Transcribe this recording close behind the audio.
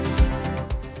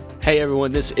Hey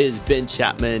everyone, this is Ben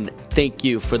Chapman. Thank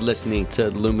you for listening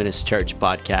to Luminous Church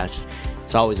Podcast.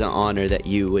 It's always an honor that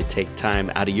you would take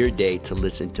time out of your day to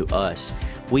listen to us.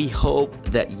 We hope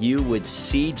that you would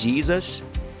see Jesus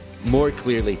more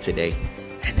clearly today,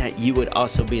 and that you would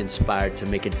also be inspired to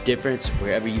make a difference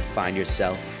wherever you find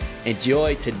yourself.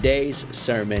 Enjoy today's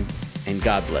sermon, and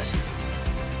God bless you.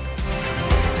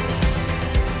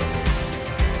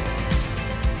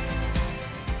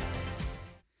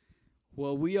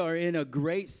 Well, we are in a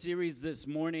great series this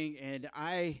morning, and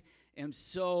I am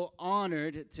so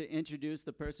honored to introduce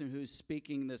the person who's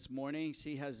speaking this morning.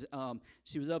 She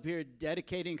was up here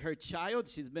dedicating her child.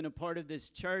 She's been a part of this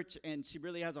church, and she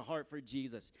really has a heart for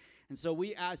Jesus. And so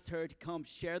we asked her to come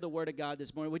share the Word of God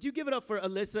this morning. Would you give it up for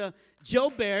Alyssa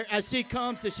Joubert as she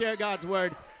comes to share God's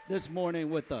Word this morning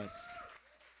with us?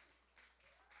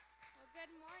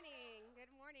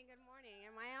 Good morning.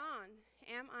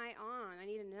 Am I on? I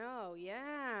need to know.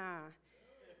 Yeah.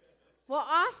 Well,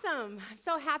 awesome. I'm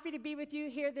so happy to be with you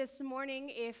here this morning.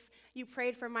 If you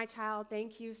prayed for my child,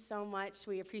 thank you so much.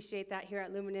 We appreciate that here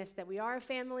at Luminous, that we are a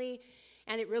family,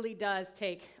 and it really does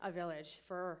take a village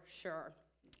for sure.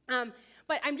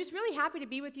 But I'm just really happy to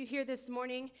be with you here this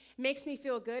morning. It makes me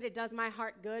feel good. It does my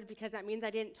heart good because that means I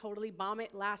didn't totally bomb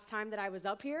it last time that I was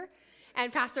up here.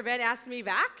 And Pastor Ben asked me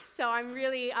back. So I'm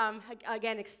really,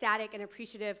 again, ecstatic and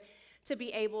appreciative to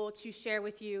be able to share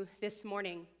with you this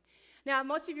morning. Now,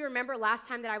 most of you remember last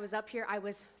time that I was up here, I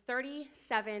was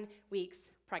 37 weeks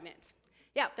pregnant.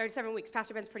 Yeah, 37 weeks.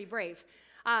 Pastor Ben's pretty brave.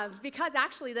 Because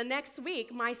actually the next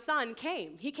week, my son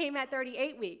came. He came at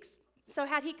 38 weeks. So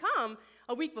had he come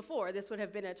a week before, this would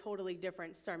have been a totally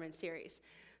different sermon series.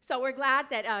 So we're glad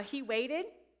that he waited.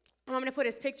 I'm going to put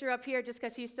his picture up here just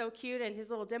because he's so cute and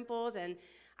his little dimples, and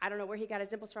I don't know where he got his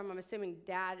dimples from. I'm assuming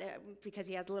dad, because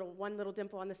he has one little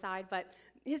dimple on the side. But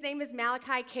his name is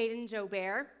Malachi Caden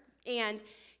Joubert, and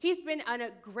he's been a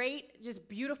great, just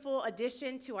beautiful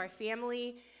addition to our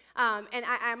family. And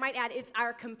I might add, it's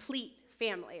our complete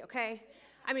family, okay?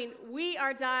 I mean, we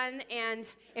are done, and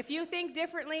if you think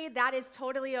differently, that is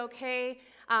totally okay.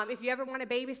 If you ever want to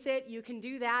babysit, you can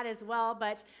do that as well,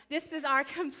 but this is our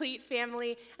complete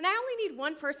family, and I only need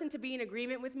one person to be in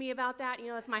agreement with me about that. You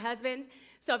know, that's my husband.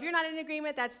 So if you're not in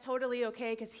agreement, that's totally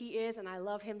okay, because he is, and I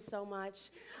love him so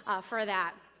much for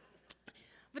that.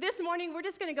 But this morning, we're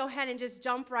just going to go ahead and just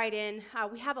jump right in.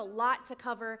 We have a lot to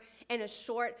cover in a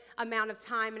short amount of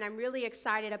time, and I'm really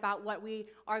excited about what we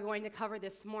are going to cover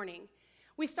this morning.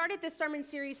 We started this sermon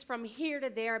series from here to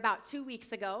there about 2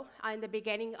 weeks ago in the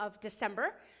beginning of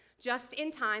December, just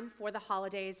in time for the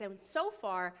holidays. And so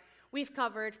far, we've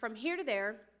covered from here to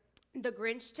there, the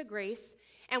Grinch to Grace,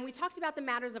 and we talked about the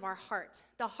matters of our heart,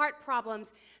 the heart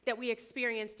problems that we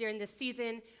experienced during this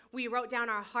season. We wrote down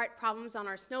our heart problems on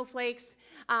our snowflakes.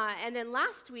 And then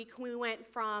last week, we went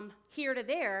from here to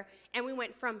there, and we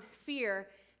went from fear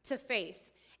to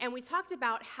faith. And we talked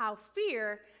about how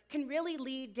fear can really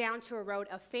lead down to a road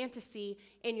of fantasy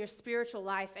in your spiritual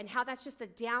life, and how that's just a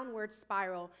downward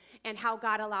spiral, and how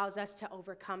God allows us to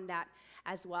overcome that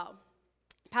as well.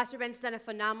 Pastor Ben's done a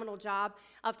phenomenal job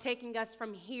of taking us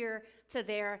from here to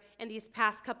there in these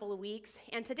past couple of weeks,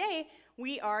 and today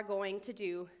we are going to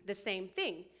do the same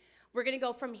thing. We're going to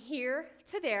go from here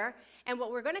to there, and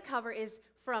what we're going to cover is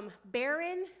from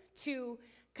barren to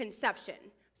conception.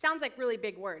 Sounds like really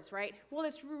big words, right? Well,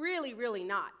 it's really, really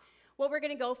not. What we're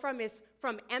going to go from is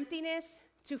from emptiness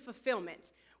to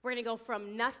fulfillment. We're going to go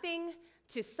from nothing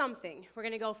to something. We're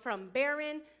going to go from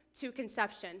barren to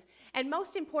conception. And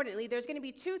most importantly, there's going to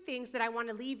be two things that I want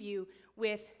to leave you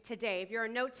with today. If you're a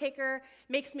note taker,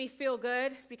 makes me feel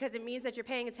good because it means that you're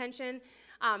paying attention.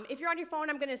 If you're on your phone,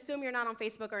 I'm going to assume you're not on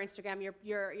Facebook or Instagram.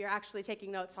 You're actually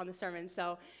taking notes on the sermon.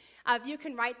 So if you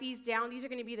can write these down, these are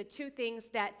going to be the two things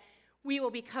that we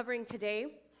will be covering today.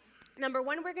 Number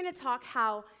one, we're going to talk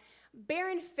how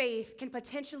barren faith can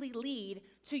potentially lead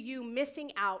to you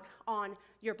missing out on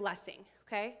your blessing,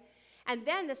 okay? And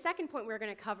then the second point we're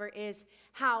going to cover is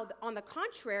how, on the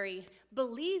contrary,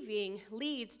 believing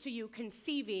leads to you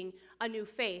conceiving a new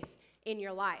faith in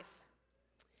your life.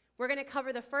 We're going to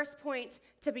cover the first point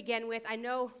to begin with. I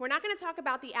know we're not going to talk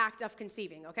about the act of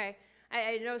conceiving, okay?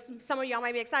 I know some of y'all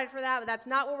might be excited for that, but that's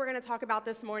not what we're going to talk about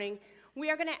this morning. We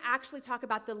are going to actually talk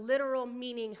about the literal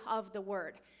meaning of the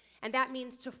word. And that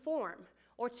means to form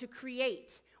or to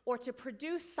create or to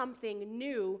produce something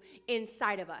new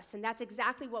inside of us. And that's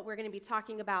exactly what we're going to be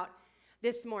talking about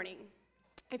this morning.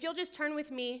 If you'll just turn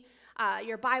with me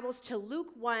your Bibles to Luke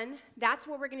 1, that's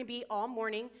where we're going to be all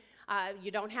morning.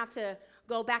 You don't have to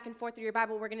go back and forth through your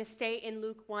Bible. We're going to stay in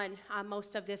Luke 1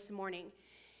 most of this morning.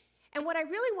 And what I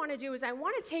really want to do is I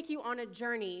want to take you on a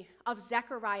journey of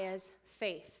Zechariah's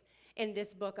faith in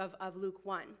this book of Luke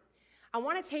 1. I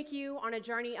want to take you on a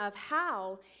journey of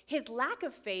how his lack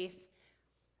of faith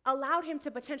allowed him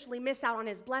to potentially miss out on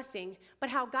his blessing, but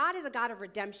how God is a God of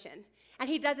redemption, and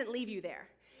he doesn't leave you there.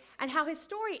 And how his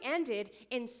story ended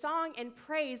in song and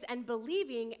praise and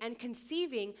believing and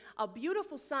conceiving a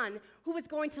beautiful son who was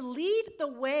going to lead the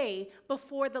way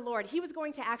before the Lord. He was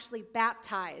going to actually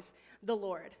baptize the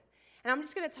Lord. And I'm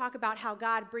just going to talk about how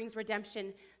God brings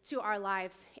redemption to our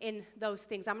lives in those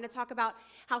things. I'm going to talk about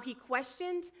how he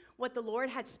questioned what the Lord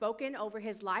had spoken over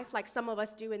his life, like some of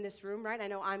us do in this room, right? I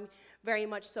know I'm very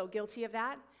much so guilty of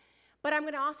that. But I'm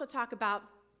going to also talk about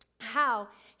how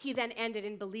he then ended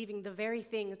in believing the very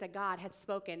things that God had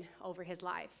spoken over his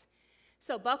life.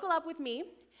 So buckle up with me.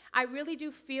 I really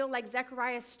do feel like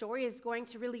Zechariah's story is going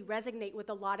to really resonate with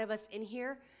a lot of us in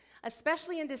here,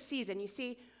 especially in this season. You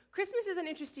see, Christmas is an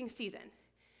interesting season.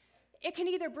 It can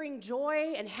either bring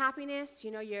joy and happiness,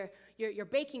 you're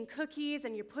baking cookies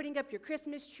and you're putting up your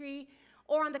Christmas tree,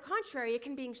 or on the contrary, it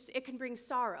can bring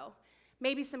sorrow,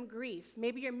 maybe some grief.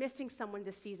 Maybe you're missing someone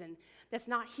this season that's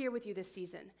not here with you this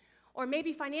season. Or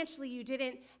maybe financially you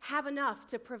didn't have enough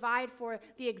to provide for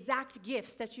the exact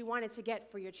gifts that you wanted to get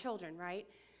for your children, right?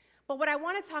 But what I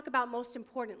want to talk about most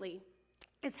importantly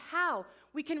is how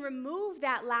we can remove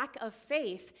that lack of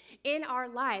faith in our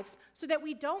lives so that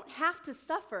we don't have to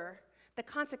suffer the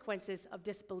consequences of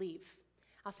disbelief.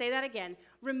 I'll say that again.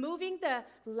 Removing the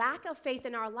lack of faith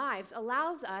in our lives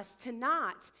allows us to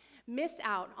not miss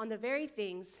out on the very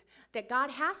things that God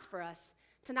has for us,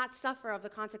 to not suffer of the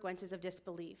consequences of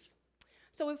disbelief.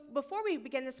 So before we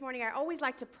begin this morning, I always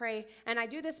like to pray, and I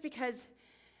do this because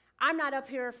I'm not up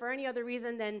here for any other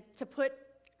reason than to put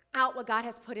out what God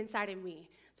has put inside of me.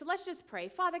 So let's just pray.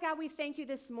 Father God, we thank you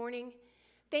this morning.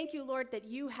 Thank you, Lord, that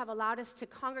you have allowed us to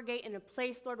congregate in a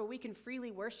place, Lord, where we can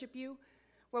freely worship you,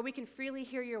 where we can freely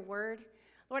hear your word.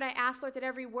 Lord, I ask, Lord, that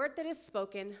every word that is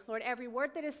spoken, Lord, every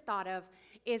word that is thought of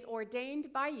is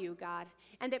ordained by you, God,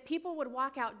 and that people would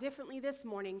walk out differently this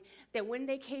morning, that when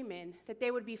they came in, that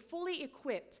they would be fully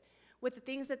equipped with the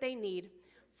things that they need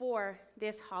for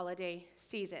this holiday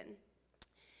season.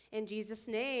 In Jesus'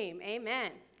 name,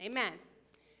 amen. Amen.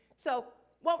 So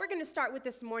what we're going to start with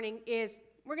this morning is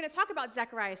we're going to talk about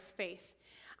Zechariah's faith.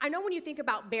 I know when you think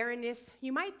about barrenness,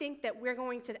 you might think that we're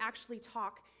going to actually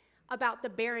talk about the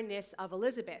barrenness of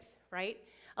Elizabeth, right?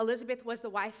 Elizabeth was the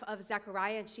wife of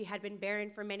Zechariah, and she had been barren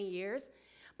for many years.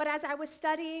 But as I was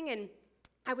studying and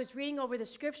I was reading over the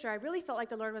scripture, I really felt like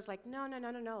the Lord was like, no,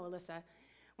 Alyssa.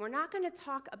 We're not going to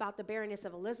talk about the barrenness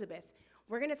of Elizabeth.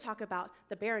 We're going to talk about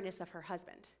the barrenness of her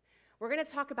husband. We're going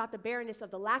to talk about the barrenness of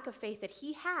the lack of faith that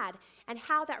he had and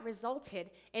how that resulted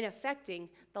in affecting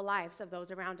the lives of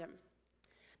those around him.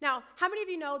 Now, how many of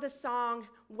you know the song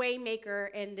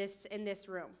Waymaker in this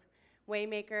room?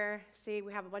 Waymaker, see,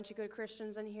 we have a bunch of good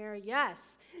Christians in here.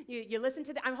 Yes, you listen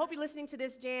to I hope you're listening to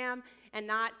this jam and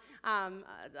not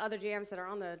other jams that are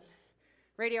on the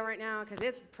radio right now, because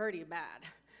it's pretty bad.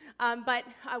 But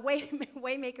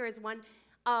Waymaker is one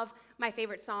of my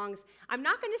favorite songs. I'm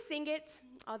not going to sing it,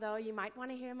 although you might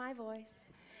want to hear my voice.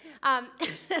 I'm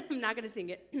not going to sing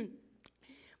it.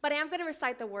 But I am going to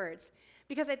recite the words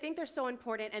because I think they're so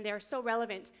important and they're so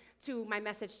relevant to my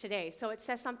message today. So it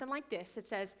says something like this. It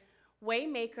says,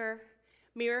 Waymaker,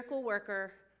 miracle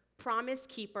worker, promise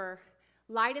keeper,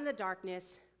 light in the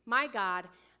darkness, my God,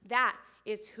 that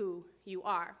is who you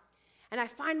are. And I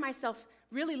find myself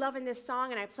really loving this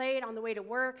song, and I play it on the way to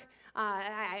work.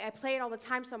 I play it all the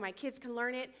time so my kids can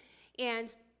learn it.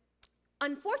 And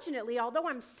unfortunately, although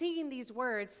I'm singing these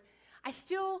words, I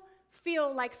still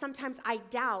feel like sometimes I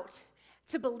doubt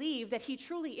to believe that he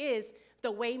truly is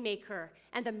the waymaker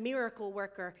and the miracle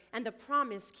worker and the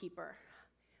promise keeper.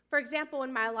 For example,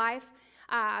 in my life,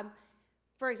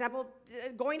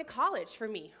 going to college for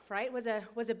me, right, was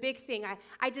a big thing.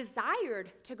 I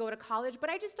desired to go to college, but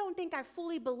I just don't think I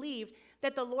fully believed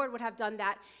that the Lord would have done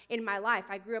that in my life.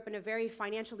 I grew up in a very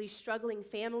financially struggling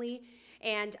family,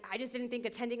 and I just didn't think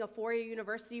attending a four-year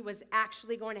university was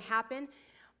actually going to happen.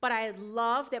 But I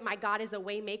love that my God is a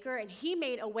way maker, and he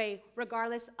made a way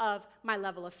regardless of my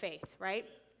level of faith, right?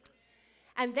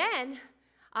 And then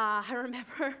I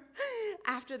remember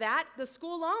after that, the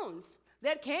school loans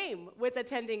that came with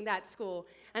attending that school.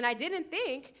 And I didn't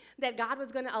think that God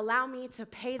was going to allow me to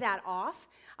pay that off.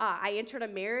 I entered a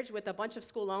marriage with a bunch of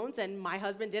school loans, and my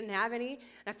husband didn't have any,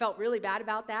 and I felt really bad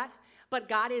about that. But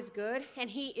God is good,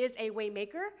 and he is a way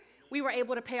maker. We were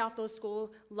able to pay off those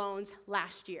school loans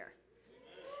last year.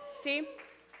 See?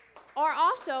 Or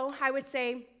also, I would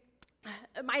say,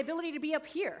 my ability to be up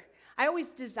here. I always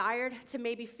desired to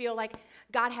maybe feel like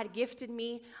God had gifted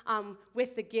me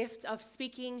with the gift of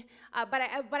speaking, but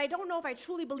I don't know if I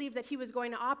truly believed that he was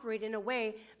going to operate in a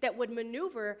way that would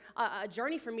maneuver a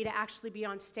journey for me to actually be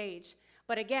on stage.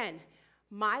 But again,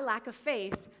 my lack of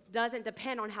faith doesn't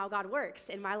depend on how God works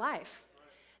in my life.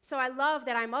 So I love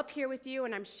that I'm up here with you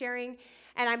and I'm sharing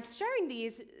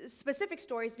these specific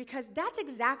stories because that's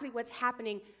exactly what's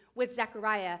happening with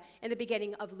Zechariah in the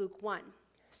beginning of Luke 1.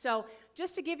 So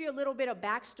just to give you a little bit of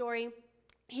backstory,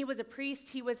 he was a priest.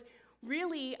 He was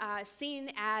really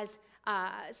seen as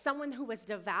someone who was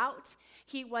devout.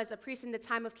 He was a priest in the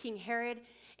time of King Herod,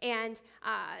 and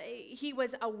he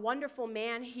was a wonderful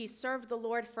man. He served the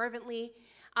Lord fervently,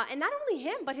 and not only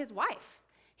him, but his wife.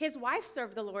 His wife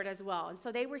served the Lord as well, and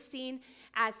so they were seen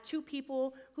as two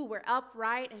people who were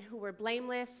upright and who were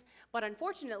blameless, but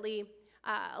unfortunately,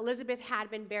 Elizabeth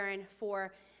had been barren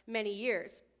for many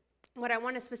years. What I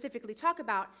want to specifically talk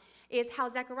about is how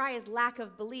Zechariah's lack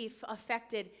of belief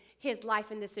affected his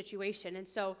life in this situation. And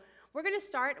so we're going to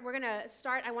start.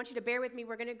 I want you to bear with me.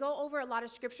 We're going to go over a lot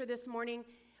of scripture this morning,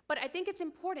 but I think it's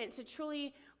important to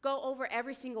truly go over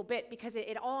every single bit because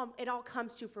it all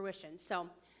comes to fruition. So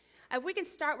if we can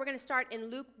start, we're going to start in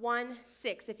Luke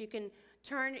 1:6. If you can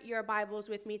turn your Bibles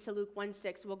with me to Luke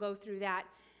 1:6, we'll go through that.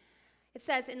 It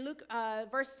says in Luke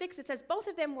verse 6, it says, "Both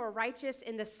of them were righteous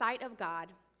in the sight of God,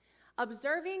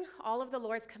 observing all of the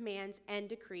Lord's commands and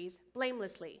decrees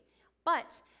blamelessly.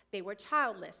 But they were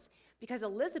childless, because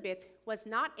Elizabeth was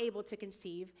not able to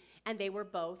conceive, and they were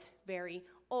both very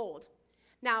old."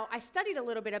 Now, I studied a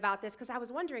little bit about this because I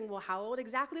was wondering, well, how old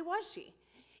exactly was she?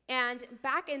 And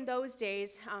back in those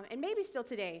days, and maybe still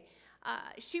today,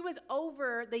 she was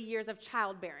over the years of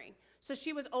childbearing. So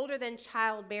she was older than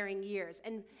childbearing years.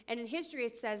 And in history,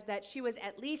 it says that she was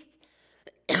at least,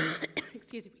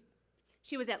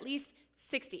 she was at least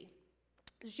 60.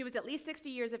 She was at least 60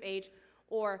 years of age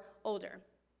or older.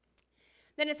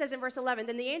 Then it says in verse 11,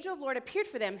 "Then the angel of the Lord appeared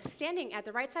for them, standing at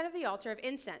the right side of the altar of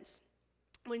incense.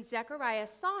 When Zechariah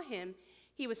saw him,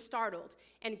 he was startled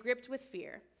and gripped with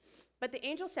fear. But the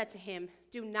angel said to him,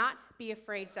 'Do not be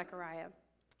afraid, Zechariah,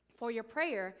 for your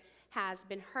prayer has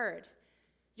been heard.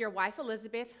 Your wife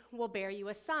Elizabeth will bear you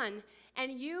a son,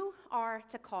 and you are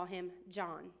to call him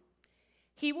John.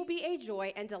 He will be a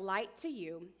joy and delight to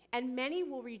you, and many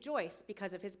will rejoice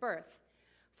because of his birth.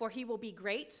 For he will be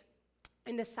great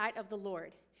in the sight of the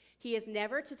Lord. He is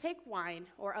never to take wine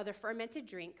or other fermented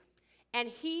drink, and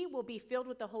he will be filled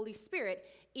with the Holy Spirit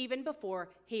even before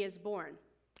he is born.'"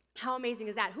 How amazing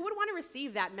is that? Who would want to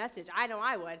receive that message? I know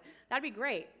I would. That'd be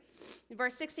great. In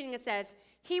verse 16, it says,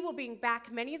 "He will bring back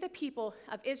many of the people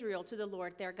of Israel to the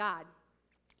Lord their God.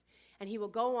 And he will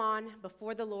go on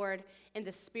before the Lord in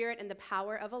the spirit and the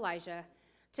power of Elijah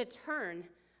to turn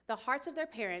the hearts of their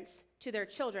parents to their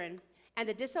children and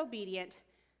the disobedient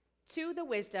to the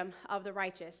wisdom of the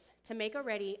righteous, to make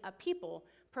ready a people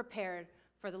prepared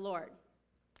for the Lord."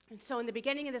 And so in the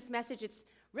beginning of this message, it's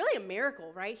really a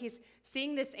miracle, right? He's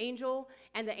seeing this angel,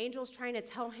 and the angel's trying to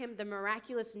tell him the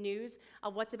miraculous news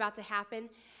of what's about to happen.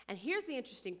 And here's the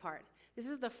interesting part. This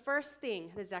is the first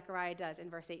thing that Zechariah does in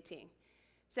verse 18.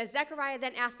 It says, "Zechariah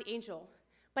then asked the angel,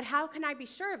 'But how can I be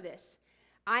sure of this?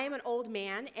 I am an old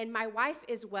man, and my wife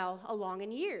is well along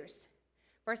in years.'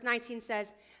 Verse 19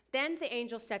 says, "Then the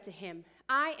angel said to him,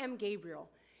 'I am Gabriel,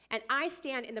 and I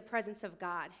stand in the presence of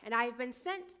God, and I have been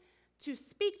sent to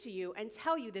speak to you and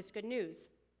tell you this good news.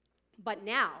 But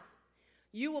now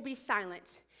you will be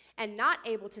silent and not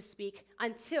able to speak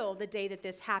until the day that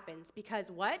this happens.'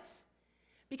 Because what?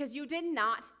 Because you did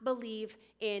not believe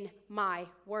in my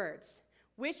words,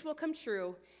 which will come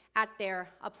true at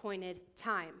their appointed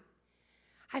time."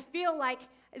 I feel like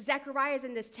Zechariah is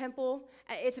in this temple.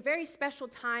 It's a very special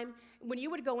time. When you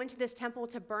would go into this temple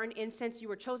to burn incense, you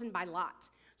were chosen by lot.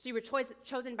 So you were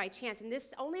chosen by chance. And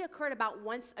this only occurred about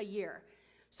once a year.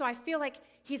 So I feel like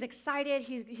he's excited.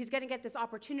 He's going to get this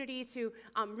opportunity to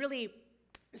really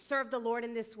serve the Lord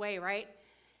in this way, right?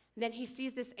 And then he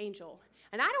sees this angel.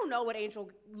 And I don't know what angel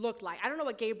looked like. I don't know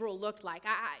what Gabriel looked like.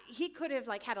 He could have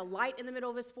had a light in the middle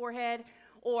of his forehead,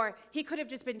 or he could have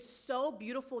just been so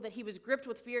beautiful that he was gripped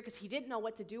with fear because he didn't know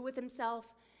what to do with himself.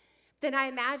 Then I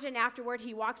imagine afterward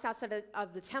he walks outside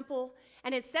of the temple,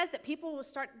 and it says that people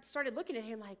started looking at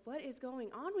him like, "What is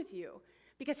going on with you?"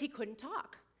 Because he couldn't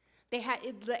talk.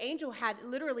 The angel had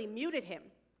literally muted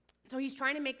him. So he's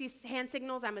trying to make these hand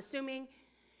signals, I'm assuming.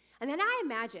 And then I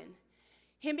imagine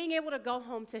him being able to go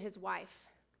home to his wife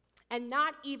and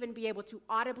not even be able to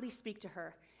audibly speak to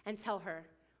her and tell her,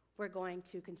 "We're going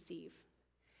to conceive."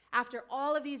 After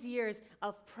all of these years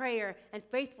of prayer and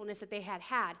faithfulness that they had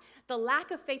had, the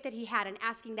lack of faith that he had in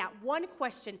asking that one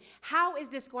question, how is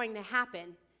this going to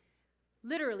happen,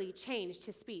 literally changed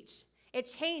his speech. It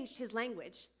changed his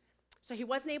language. So he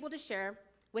wasn't able to share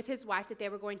with his wife that they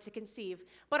were going to conceive.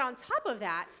 But on top of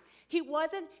that, he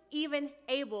wasn't even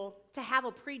able to have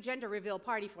a pre-gender reveal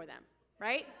party for them,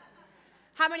 right?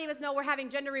 How many of us know we're having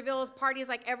gender reveals parties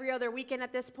like every other weekend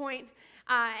at this point?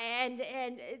 And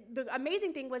the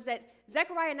amazing thing was that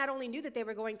Zechariah not only knew that they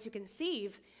were going to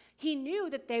conceive, he knew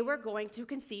that they were going to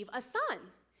conceive a son.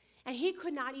 And he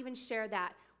could not even share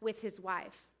that with his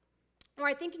wife. Or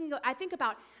I think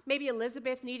about maybe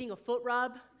Elizabeth needing a foot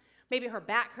rub. Maybe her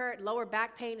back hurt, lower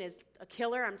back pain is a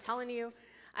killer, I'm telling you.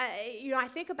 I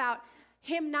think about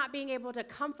him not being able to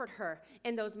comfort her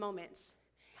in those moments.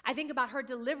 I think about her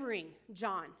delivering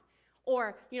John,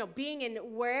 or being in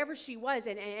wherever she was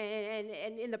and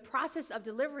in the process of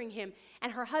delivering him,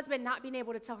 and her husband not being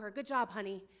able to tell her, "Good job,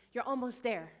 honey, you're almost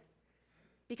there,"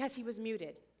 because he was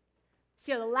muted.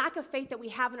 See, the lack of faith that we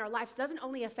have in our lives doesn't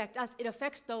only affect us, it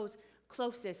affects those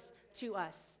closest to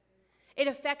us. It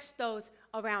affects those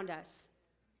around us.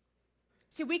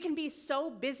 See, we can be so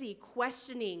busy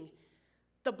questioning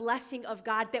the blessing of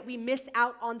God that we miss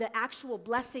out on the actual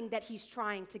blessing that he's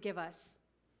trying to give us.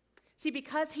 See,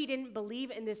 because he didn't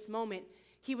believe in this moment,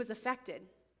 he was affected.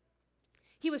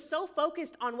 He was so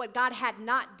focused on what God had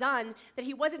not done that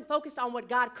he wasn't focused on what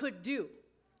God could do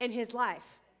in his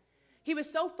life. He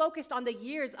was so focused on the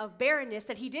years of barrenness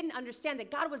that he didn't understand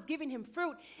that God was giving him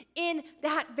fruit in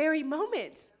that very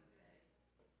moment.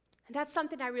 And that's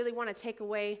something I really want to take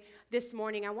away this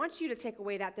morning. I want you to take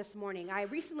away that this morning. I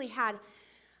recently had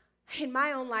in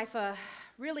my own life a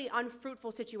really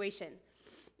unfruitful situation.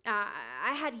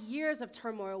 I had years of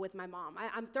turmoil with my mom.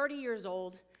 I'm 30 years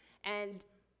old, and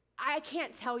I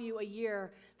can't tell you a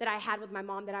year that I had with my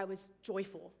mom that I was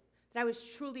joyful, that I was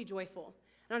truly joyful.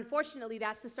 And unfortunately,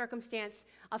 that's the circumstance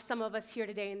of some of us here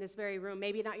today in this very room.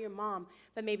 Maybe not your mom,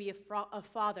 but maybe a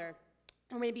father,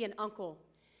 or maybe an uncle.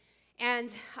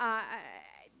 And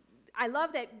I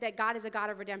love that God is a God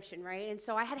of redemption, right? And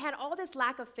so I had all this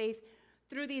lack of faith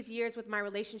through these years with my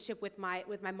relationship with my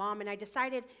mom, and I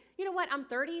decided, you know what, I'm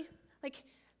 30,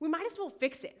 we might as well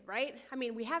fix it, right? I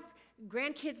mean, we have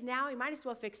grandkids now, we might as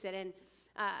well fix it. And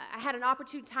I had an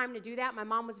opportune time to do that. My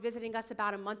mom was visiting us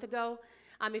about a month ago.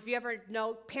 If you ever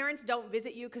know, parents don't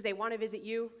visit you because they want to visit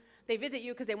you. They visit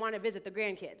you because they want to visit the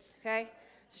grandkids, okay?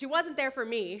 So she wasn't there for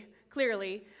me,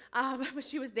 clearly, but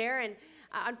she was there.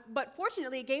 But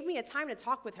fortunately, it gave me a time to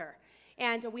talk with her.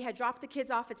 And we had dropped the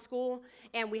kids off at school,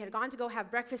 and we had gone to go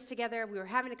have breakfast together. We were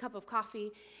having a cup of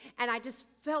coffee, and I just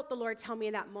felt the Lord tell me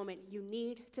in that moment, you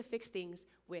need to fix things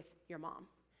with your mom.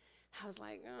 I was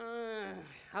like,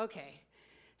 okay.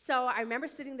 So I remember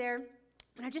sitting there,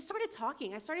 and I just started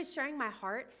talking. I started sharing my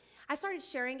heart. I started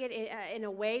sharing it in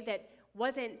a way that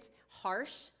wasn't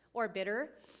harsh or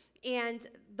bitter, and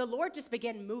the Lord just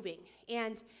began moving.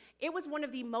 And it was one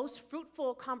of the most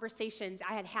fruitful conversations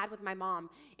I had had with my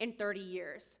mom in 30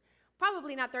 years.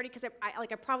 Probably not 30, because I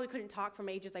probably couldn't talk from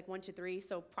ages 1 to 3,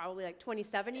 so probably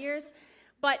 27 years.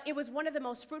 But it was one of the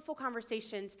most fruitful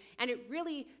conversations, and it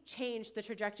really changed the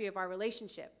trajectory of our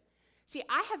relationship. See,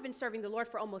 I have been serving the Lord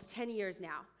for almost 10 years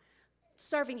now,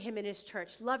 serving him in his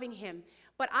church, loving him.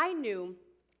 But I knew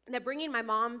that bringing my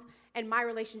mom and my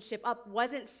relationship up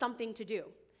wasn't something to do,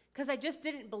 because I just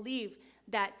didn't believe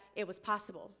that it was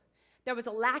possible. There was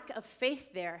a lack of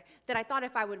faith there that I thought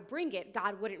if I would bring it,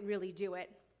 God wouldn't really do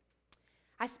it.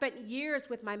 I spent years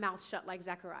with my mouth shut like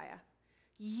Zechariah,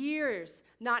 years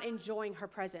not enjoying her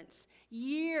presence,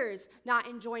 years not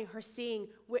enjoying her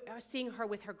seeing her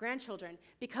with her grandchildren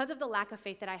because of the lack of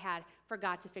faith that I had for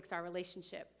God to fix our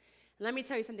relationship. And let me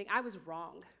tell you something, I was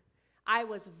wrong. I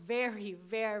was very,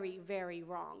 very, very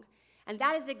wrong. And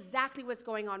that is exactly what's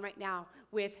going on right now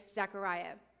with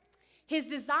Zechariah. His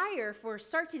desire for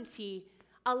certainty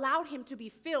allowed him to be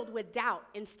filled with doubt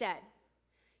instead.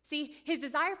 See, his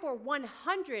desire for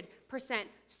 100%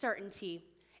 certainty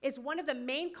is one of the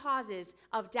main causes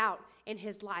of doubt in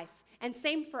his life. And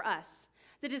same for us.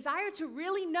 The desire to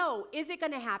really know, is it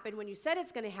going to happen when you said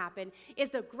it's going to happen,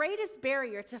 is the greatest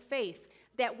barrier to faith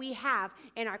that we have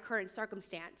in our current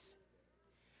circumstance.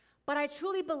 But I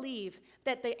truly believe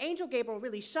that the angel Gabriel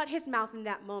really shut his mouth in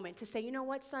that moment to say, you know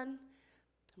what, son?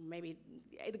 Maybe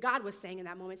God was saying in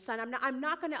that moment, son, I'm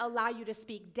not going to allow you to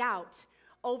speak doubt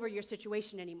over your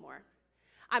situation anymore.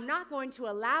 I'm not going to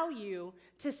allow you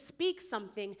to speak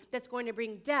something that's going to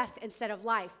bring death instead of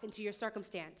life into your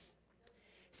circumstance.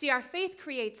 See, our faith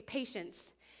creates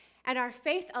patience, and our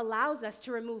faith allows us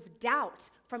to remove doubt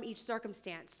from each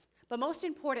circumstance. But most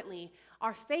importantly,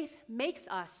 our faith makes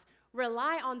us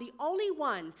rely on the only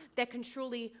one that can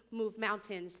truly move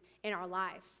mountains in our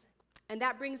lives. And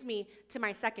that brings me to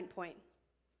my second point.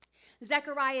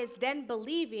 Zechariah is then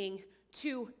believing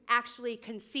to actually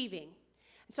conceiving.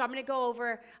 So I'm going to go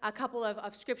over a couple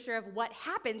of scripture of what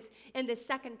happens in this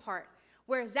second part,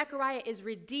 where Zechariah is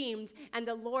redeemed and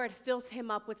the Lord fills him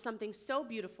up with something so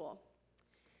beautiful.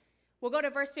 We'll go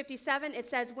to verse 57. It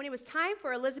says, when it was time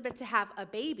for Elizabeth to have a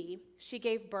baby, she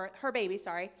gave birth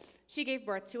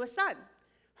to a son.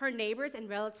 Her neighbors and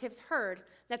relatives heard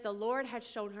that the Lord had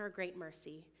shown her great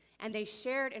mercy, and they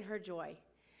shared in her joy.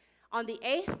 On the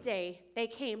 8th day, they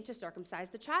came to circumcise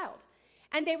the child,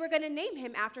 and they were going to name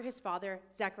him after his father,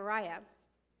 Zechariah.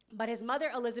 But his mother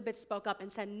Elizabeth spoke up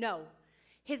and said, no,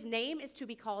 his name is to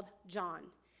be called John.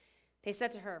 They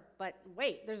said to her, but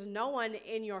wait, there's no one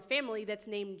in your family that's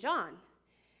named John.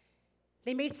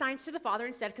 They made signs to the father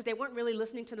instead, because they weren't really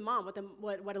listening to the mom,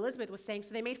 what Elizabeth was saying.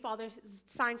 So they made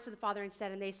signs to the father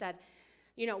instead, and they said,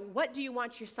 what do you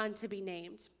want your son to be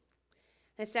named?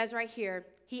 And it says right here,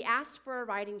 he asked for a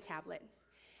writing tablet.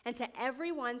 And to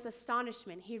everyone's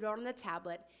astonishment, he wrote on the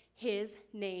tablet, his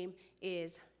name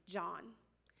is John.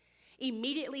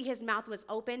 Immediately his mouth was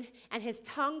open and his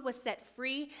tongue was set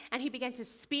free, and he began to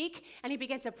speak and he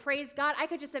began to praise God. I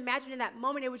could just imagine in that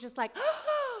moment, it was just like,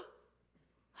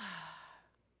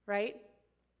 right?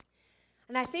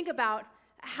 And I think about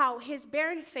how his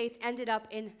barren faith ended up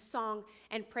in song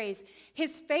and praise.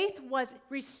 His faith was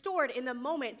restored in the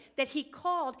moment that he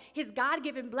called his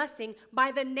God-given blessing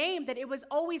by the name that it was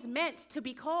always meant to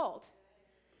be called.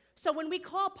 So when we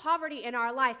call poverty in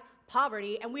our life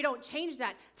poverty, and we don't change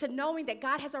that to knowing that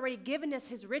God has already given us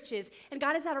his riches, and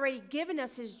God has already given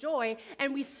us his joy,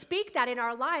 and we speak that in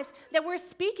our lives, that we're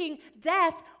speaking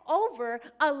death over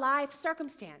a life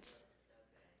circumstance.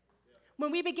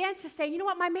 When we begin to say, you know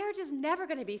what, my marriage is never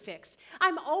going to be fixed.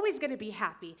 I'm always going to be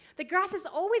happy. The grass is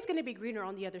always going to be greener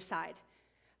on the other side.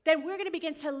 Then we're going to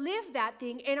begin to live that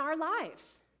thing in our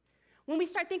lives. When we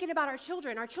start thinking about our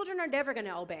children are never going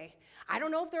to obey. I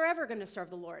don't know if they're ever going to serve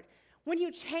the Lord. When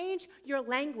you change your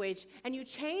language and you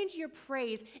change your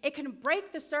praise, it can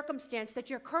break the circumstance that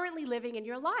you're currently living in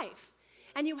your life.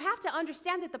 And you have to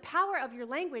understand that the power of your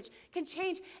language can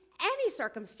change any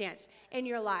circumstance in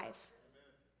your life.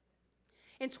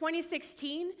 In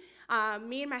 2016,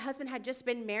 me and my husband had just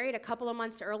been married a couple of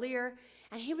months earlier,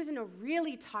 and he was in a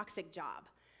really toxic job.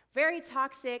 Very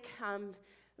toxic,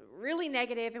 really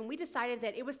negative, and we decided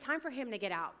that it was time for him to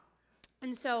get out.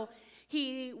 And so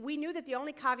we knew that the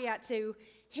only caveat to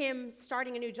him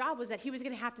starting a new job was that he was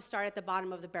going to have to start at the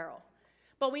bottom of the barrel.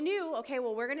 But we knew, okay,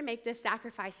 well, we're going to make this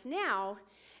sacrifice now,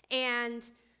 and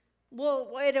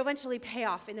it'll eventually pay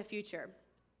off in the future.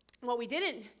 What we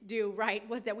didn't do right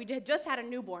was that we had just had a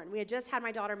newborn. We had just had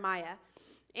my daughter, Maya,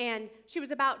 and she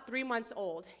was about 3 months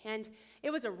old, and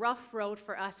it was a rough road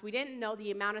for us. We didn't know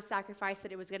the amount of sacrifice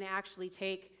that it was going to actually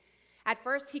take. At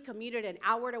first, he commuted an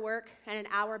hour to work and an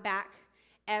hour back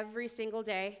every single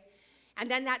day, and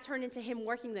then that turned into him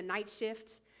working the night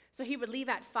shift. So he would leave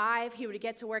at 5, he would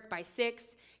get to work by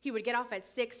 6, he would get off at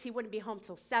 6, he wouldn't be home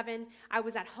till 7. I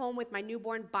was at home with my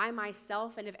newborn by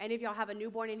myself, and if any of y'all have a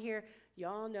newborn in here,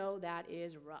 y'all know that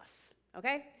is rough,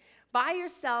 okay? By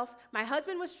yourself. My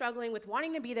husband was struggling with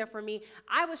wanting to be there for me.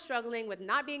 I was struggling with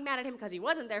not being mad at him because he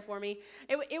wasn't there for me.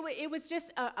 It was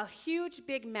just a huge,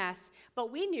 big mess,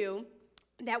 but we knew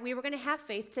that we were going to have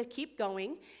faith to keep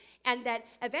going, and that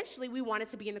eventually we wanted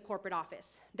to be in the corporate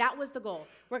office. That was the goal.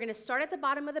 We're going to start at the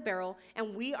bottom of the barrel,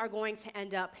 and we are going to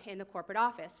end up in the corporate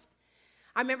office.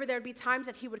 I remember there would be times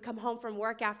that he would come home from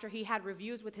work after he had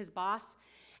reviews with his boss,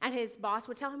 and his boss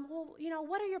would tell him, well,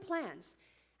 what are your plans?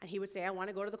 And he would say, I want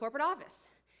to go to the corporate office.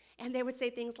 And they would say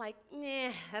things like,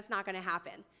 that's not going to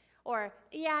happen. Or,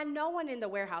 yeah, no one in the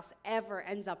warehouse ever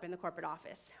ends up in the corporate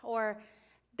office. Or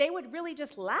they would really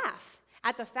just laugh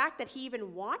at the fact that he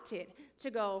even wanted to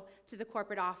go to the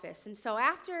corporate office. And so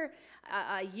after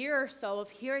a year or so of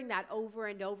hearing that over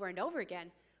and over and over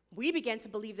again, we began to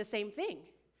believe the same thing.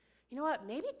 You know what?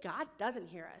 Maybe God doesn't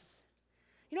hear us.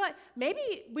 You know what?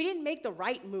 Maybe we didn't make the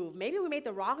right move. Maybe we made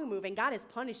the wrong move, and God is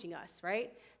punishing us,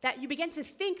 right? That you begin to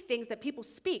think things that people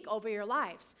speak over your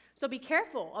lives. So be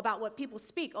careful about what people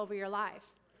speak over your life.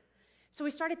 So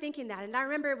we started thinking that, and I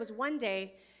remember it was one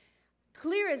day,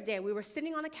 clear as day, we were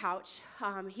sitting on a couch.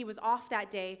 He was off that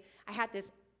day. I had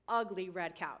this ugly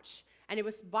red couch, and it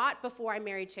was bought before I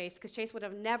married Chase, because Chase would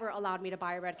have never allowed me to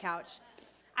buy a red couch.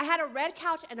 I had a red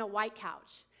couch and a white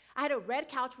couch. I had a red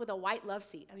couch with a white love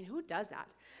seat. I mean, who does that?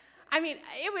 I mean,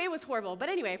 it was horrible. But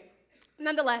anyway,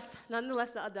 Nonetheless,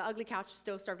 the ugly couch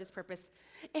still served its purpose.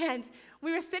 And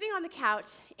we were sitting on the couch,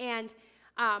 and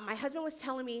my husband was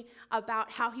telling me about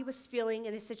how he was feeling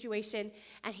in a situation,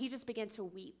 and he just began to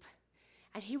weep.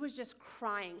 And he was just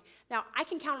crying. Now, I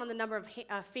can count on the number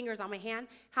of fingers on my hand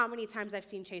how many times I've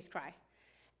seen Chase cry.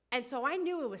 And so I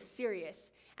knew it was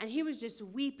serious. And he was just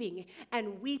weeping,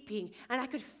 and I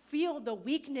could feel the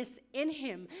weakness in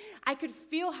him. I could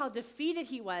feel how defeated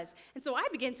he was. And so I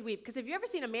began to weep, because if you've ever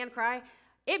seen a man cry,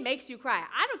 it makes you cry.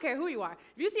 I don't care who you are.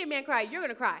 If you see a man cry, you're going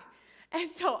to cry. And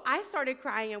so I started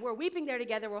crying, and we're weeping there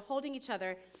together. We're holding each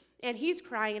other, and he's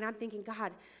crying, and I'm thinking,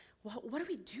 God, what do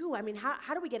we do? I mean,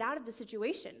 how do we get out of this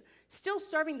situation? Still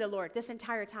serving the Lord this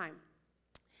entire time.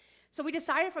 So we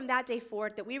decided from that day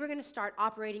forward that we were going to start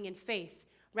operating in faith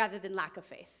rather than lack of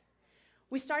faith.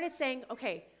 We started saying,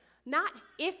 okay, not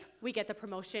if we get the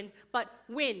promotion, but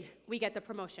when we get the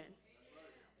promotion.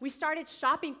 We started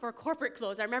shopping for corporate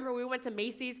clothes. I remember we went to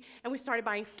Macy's and we started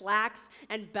buying slacks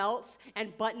and belts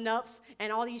and button-ups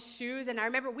and all these shoes. And I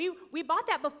remember we bought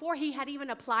that before he had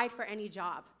even applied for any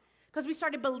job, because we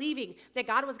started believing that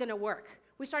God was going to work.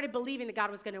 We started believing that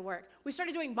God was going to work. We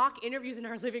started doing mock interviews in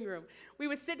our living room. We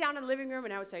would sit down in the living room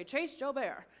and I would say, Chase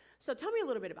Joubert, so tell me a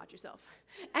little bit about yourself.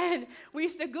 And we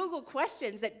used to Google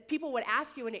questions that people would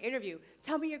ask you in an interview.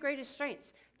 Tell me your greatest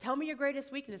strengths. Tell me your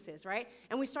greatest weaknesses, right?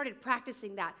 And we started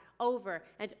practicing that over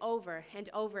and over and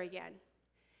over again.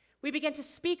 We began to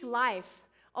speak life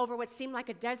over what seemed like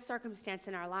a dead circumstance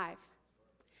in our life.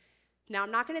 Now,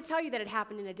 I'm not going to tell you that it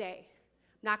happened in a day.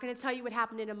 I'm not going to tell you what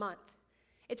happened in a month.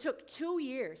 It took 2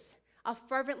 years of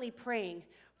fervently praying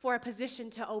for a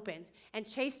position to open and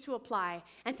Chase to apply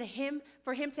and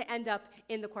for him to end up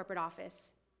in the corporate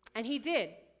office. And he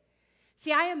did.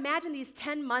 See, I imagine these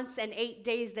 10 months and 8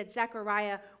 days that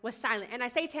Zechariah was silent. And I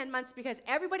say 10 months because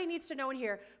everybody needs to know in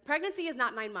here, pregnancy is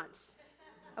not 9 months,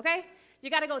 okay?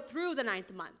 You got to go through the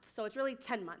 9th month, so it's really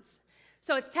 10 months.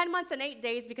 So it's 10 months and 8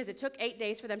 days because it took 8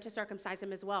 days for them to circumcise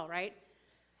him as well, right?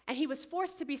 And he was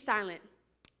forced to be silent.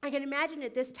 I can imagine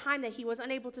at this time that he was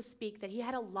unable to speak, that he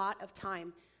had a lot of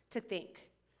time to think.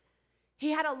 He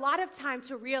had a lot of time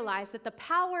to realize that the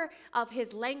power of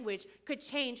his language could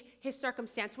change his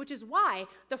circumstance, which is why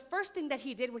the first thing that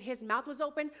he did when his mouth was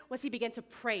open was he began to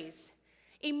praise.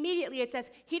 Immediately it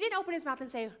says, he didn't open his mouth and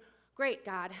say, great,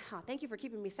 God, thank you for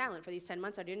keeping me silent for these 10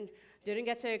 months. I didn't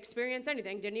get to experience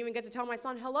anything, didn't even get to tell my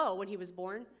son hello when he was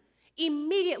born.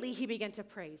 Immediately he began to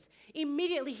praise.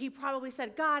 Immediately he probably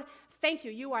said, God, thank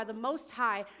you. You are the Most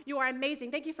High. You are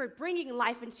amazing. Thank you for bringing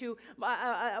life into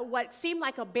what seemed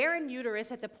like a barren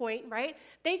uterus at the point, right?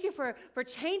 Thank you for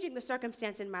changing the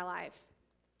circumstance in my life.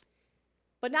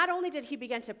 But not only did he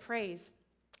begin to praise,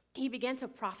 he began to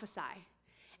prophesy.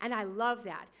 And I love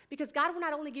that, because God will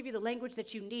not only give you the language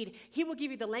that you need, he will give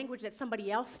you the language that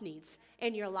somebody else needs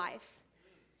in your life.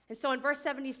 And so in verse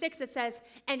 76, it says,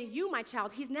 and you, my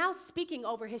child, he's now speaking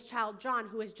over his child John,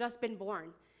 who has just been born.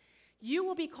 You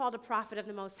will be called a prophet of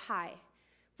the Most High,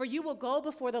 for you will go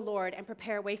before the Lord and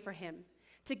prepare a way for him,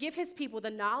 to give his people the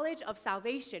knowledge of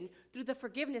salvation through the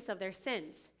forgiveness of their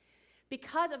sins,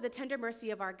 because of the tender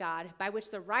mercy of our God, by which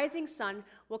the rising sun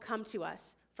will come to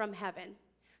us from heaven,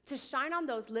 to shine on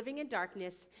those living in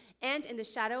darkness and in the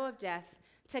shadow of death,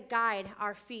 to guide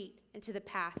our feet into the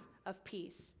path of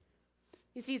peace.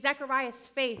 You see, Zechariah's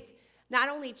faith not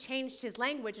only changed his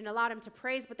language and allowed him to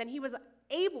praise, but then he was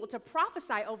able to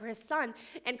prophesy over his son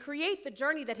and create the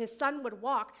journey that his son would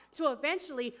walk to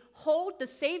eventually hold the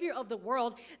Savior of the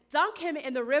world, dunk him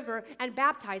in the river, and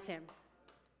baptize him.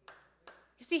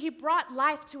 You see, he brought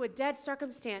life to a dead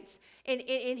circumstance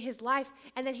in his life,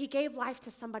 and then he gave life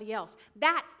to somebody else.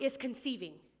 That is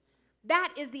conceiving.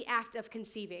 That is the act of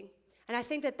conceiving. And I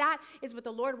think that is what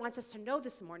the Lord wants us to know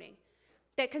this morning,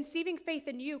 that conceiving faith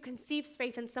in you conceives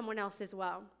faith in someone else as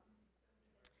well.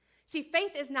 See,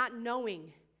 faith is not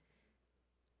knowing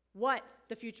what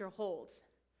the future holds.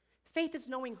 Faith is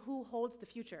knowing who holds the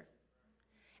future.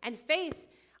 And faith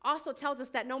also tells us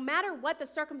that no matter what the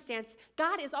circumstance,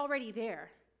 God is already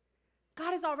there.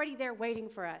 God is already there waiting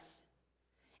for us.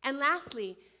 And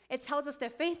lastly, it tells us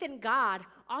that faith in God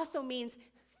also means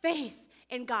faith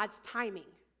in God's timing.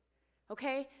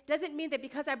 Okay? Doesn't mean that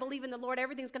because I believe in the Lord,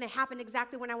 everything's going to happen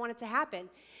exactly when I want it to happen.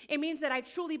 It means that I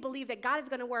truly believe that God is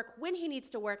going to work when he needs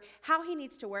to work, how he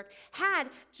needs to work. Had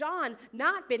John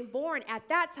not been born at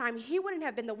that time, he wouldn't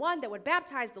have been the one that would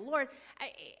baptize the Lord.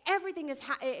 Everything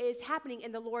is happening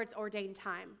in the Lord's ordained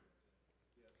time.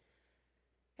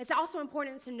 It's also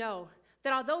important to know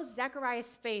that although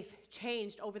Zechariah's faith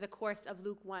changed over the course of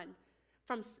Luke 1,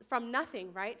 from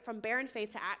nothing, right? From barren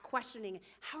faith to questioning,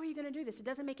 how are you going to do this? It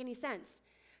doesn't make any sense,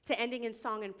 to ending in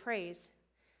song and praise.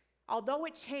 although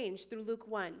it changed through Luke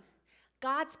 1,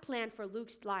 God's plan for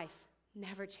Luke's life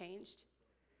never changed.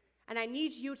 And I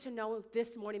need you to know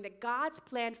this morning that God's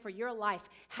plan for your life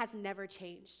has never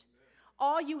changed.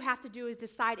 All you have to do is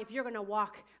decide if you're going to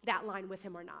walk that line with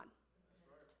him or not.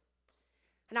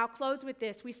 And I'll close with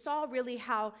this. We saw really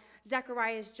how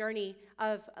Zechariah's journey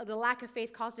of the lack of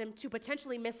faith caused him to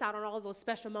potentially miss out on all of those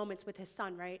special moments with his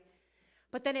son, right?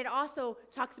 But then it also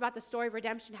talks about the story of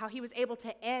redemption, how he was able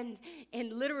to end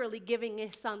in literally giving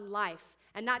his son life,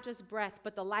 and not just breath,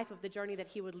 but the life of the journey that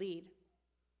he would lead.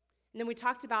 And then we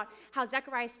talked about how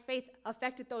Zechariah's faith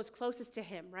affected those closest to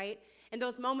him, right? In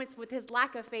those moments with his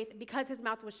lack of faith, because his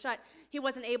mouth was shut, he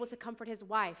wasn't able to comfort his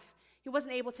wife. He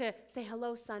wasn't able to say,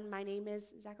 hello, son, my name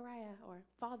is Zechariah, or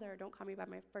father, don't call me by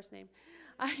my first name.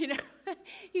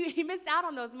 He missed out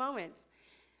on those moments.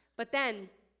 But then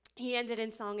he ended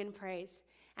in song and praise,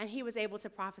 and he was able to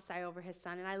prophesy over his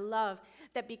son. And I love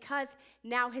that because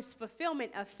now his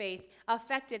fulfillment of faith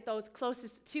affected those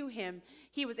closest to him,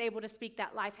 he was able to speak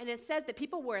that life. And it says that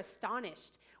people were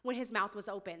astonished when his mouth was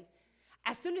open.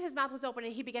 As soon as his mouth was open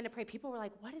and he began to pray, people were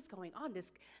like, what is going on?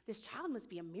 This child must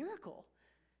be a miracle.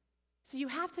 So you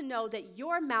have to know that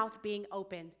your mouth being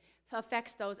open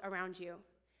affects those around you.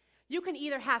 You can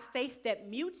either have faith that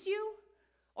mutes you,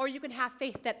 or you can have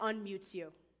faith that unmutes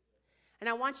you. And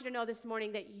I want you to know this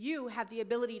morning that you have the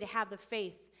ability to have the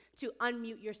faith to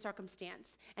unmute your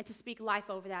circumstance and to speak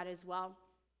life over that as well.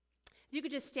 If you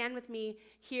could just stand with me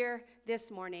here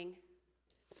this morning.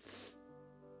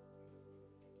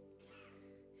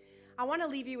 I want to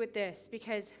leave you with this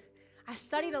because I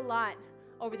studied a lot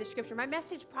over the scripture. My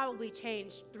message probably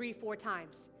changed 3-4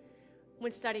 times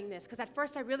when studying this, because at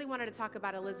first I really wanted to talk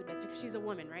about Elizabeth because she's a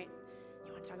woman, right?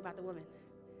 You want to talk about the woman.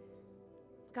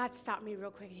 God stopped me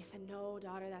real quick and he said, no,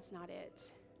 daughter, that's not it.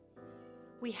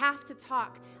 We have to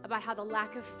talk about how the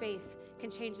lack of faith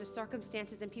can change the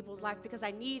circumstances in people's life, because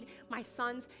I need my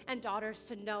sons and daughters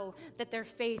to know that their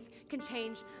faith can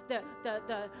change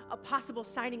a possible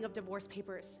signing of divorce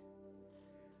papers.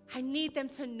 I need them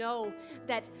to know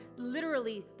that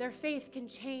literally their faith can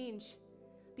change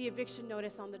the eviction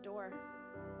notice on the door.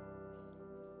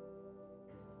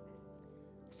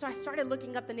 So I started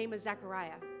looking up the name of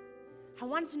Zechariah. I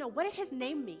wanted to know, what did his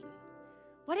name mean?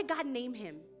 What did God name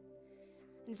him?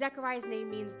 And Zechariah's name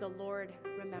means the Lord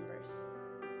remembers.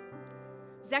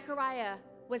 Zechariah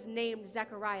was named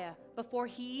Zechariah before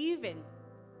he even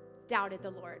doubted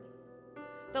the Lord.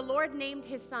 The Lord named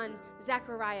his son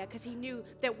Zechariah because he knew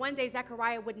that one day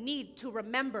Zechariah would need to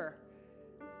remember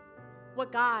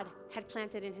what God had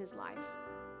planted in his life.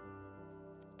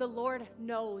 The Lord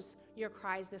knows your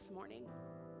cries this morning.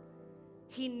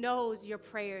 He knows your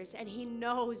prayers and he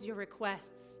knows your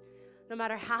requests. No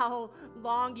matter how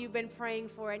long you've been praying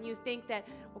for it and you think that,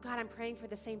 well, God, I'm praying for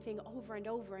the same thing over and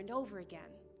over and over again.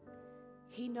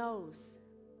 He knows.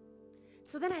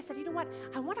 So then I said, you know what?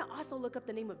 I want to also look up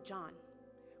the name of John.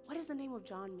 What does the name of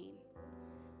John mean?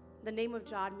 The name of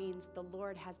John means the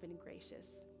Lord has been gracious.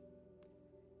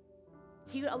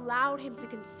 He allowed him to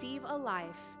conceive a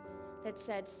life that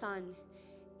said, son,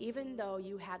 even though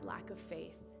you had lack of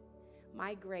faith,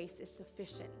 my grace is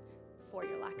sufficient for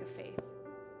your lack of faith.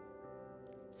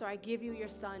 So I give you your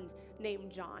son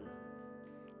named John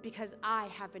because I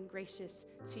have been gracious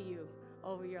to you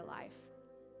over your life.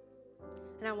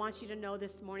 And I want you to know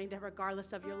this morning that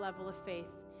regardless of your level of faith,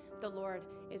 the Lord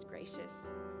is gracious,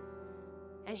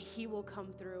 and he will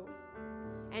come through,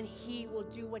 and he will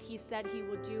do what he said he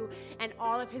will do, and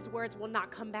all of his words will not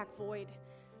come back void.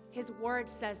 His word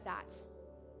says that.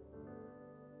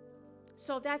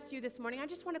 So if that's you this morning, I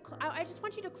just want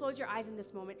you to close your eyes in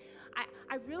this moment.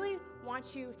 I really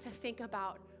want you to think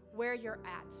about where you're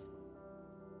at.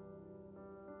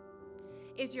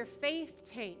 Is your faith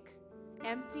tank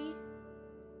empty?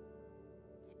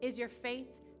 Is your faith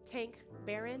tank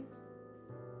barren?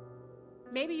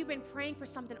 Maybe you've been praying for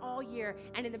something all year,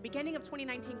 and in the beginning of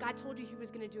 2019, God told you he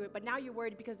was going to do it, but now you're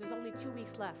worried because there's only 2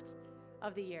 weeks left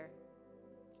of the year.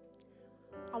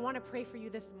 I want to pray for you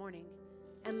this morning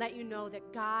and let you know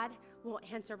that God will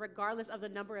answer regardless of the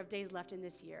number of days left in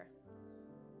this year.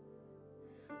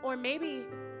 Or maybe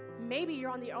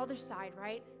you're on the other side,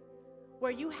 right?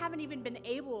 Where you haven't even been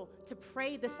able to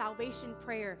pray the salvation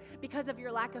prayer because of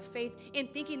your lack of faith in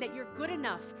thinking that you're good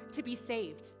enough to be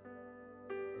saved.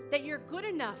 That you're good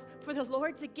enough for the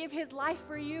Lord to give his life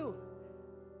for you.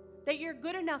 That you're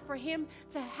good enough for him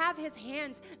to have his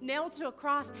hands nailed to a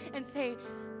cross and say,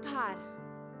 God,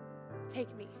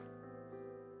 take me.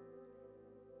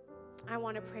 I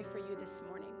want to pray for you this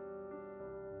morning.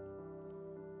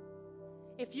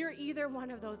 If you're either one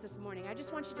of those this morning, I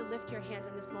just want you to lift your hands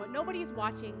in this moment. Nobody's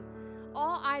watching.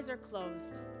 all eyes are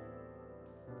closed.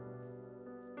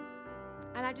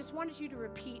 And I just wanted you to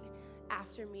repeat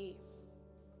after me.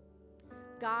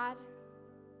 God,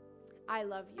 I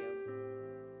love you.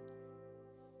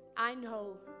 I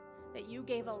know that you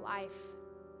gave a life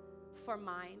for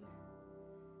mine,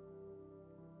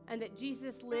 and that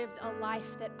Jesus lived a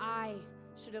life that I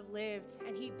should have lived,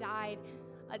 and he died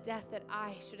a death that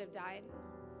I should have died.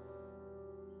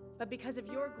 But because of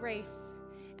your grace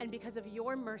and because of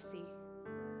your mercy,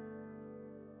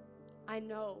 I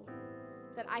know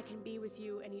that I can be with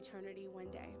you in eternity one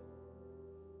day.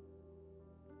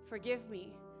 Forgive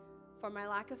me for my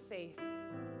lack of faith,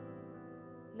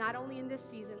 not only in this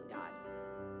season, God,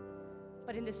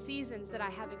 but in the seasons that I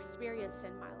have experienced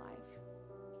in my life.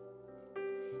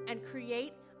 And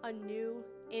create anew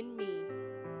in me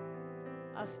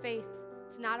a faith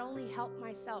to not only help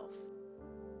myself,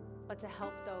 but to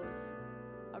help those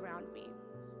around me.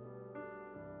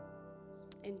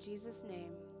 In Jesus'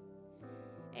 name,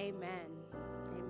 amen. Amen.